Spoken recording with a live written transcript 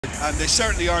And they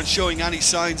certainly aren't showing any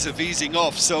signs of easing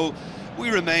off, so we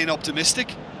remain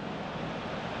optimistic.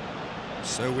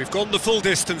 So we've gone the full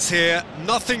distance here,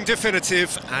 nothing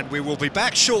definitive, and we will be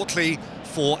back shortly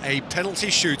for a penalty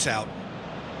shootout.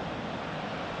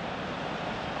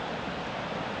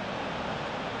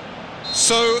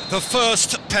 So, the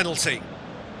first penalty.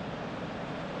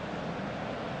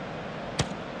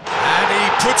 And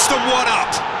he puts them one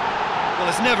up. Well,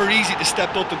 it's never easy to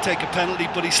step up and take a penalty,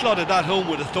 but he slotted that home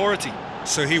with authority.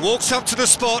 So he walks up to the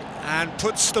spot and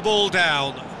puts the ball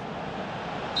down.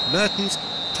 Mertens,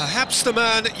 perhaps the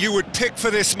man you would pick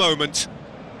for this moment.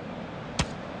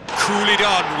 Coolly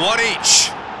done, one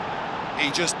each. He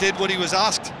just did what he was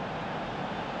asked.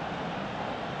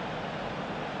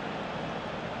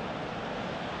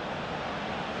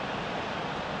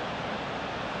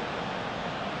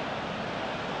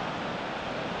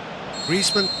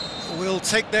 Griezmann will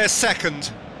take their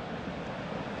second.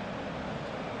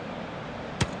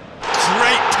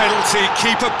 Great penalty,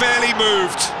 keeper barely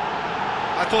moved.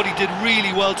 I thought he did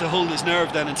really well to hold his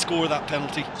nerve then and score that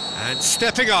penalty. And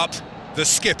stepping up, the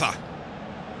skipper.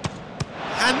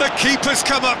 And the keeper's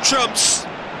come up trumps.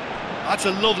 That's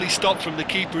a lovely stop from the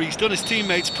keeper. He's done his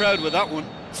teammates proud with that one.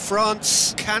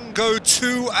 France can go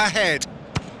 2 ahead.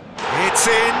 It's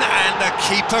in, and the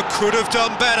keeper could have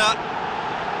done better.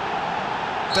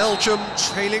 Belgium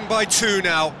trailing by 2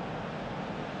 now.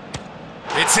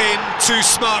 It's in, too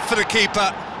smart for the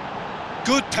keeper.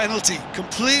 Good penalty,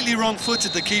 completely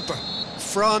wrong-footed the keeper.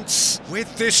 France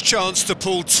with this chance to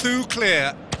pull 2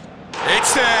 clear.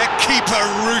 It's there, keeper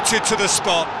rooted to the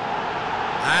spot.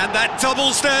 And that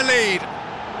doubles their lead.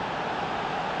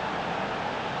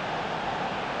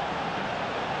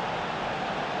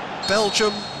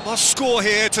 Belgium must score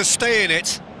here to stay in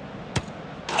it.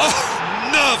 Oh,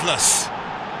 nerveless.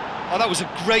 Oh, that was a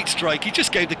great strike. He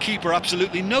just gave the keeper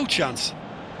absolutely no chance.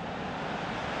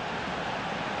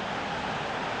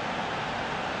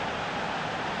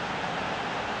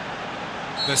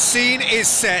 The scene is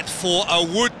set for a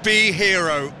would-be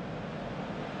hero.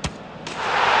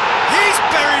 He's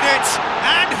buried it,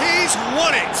 and he's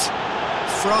won it!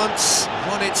 France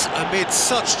won it amid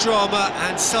such drama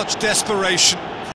and such desperation.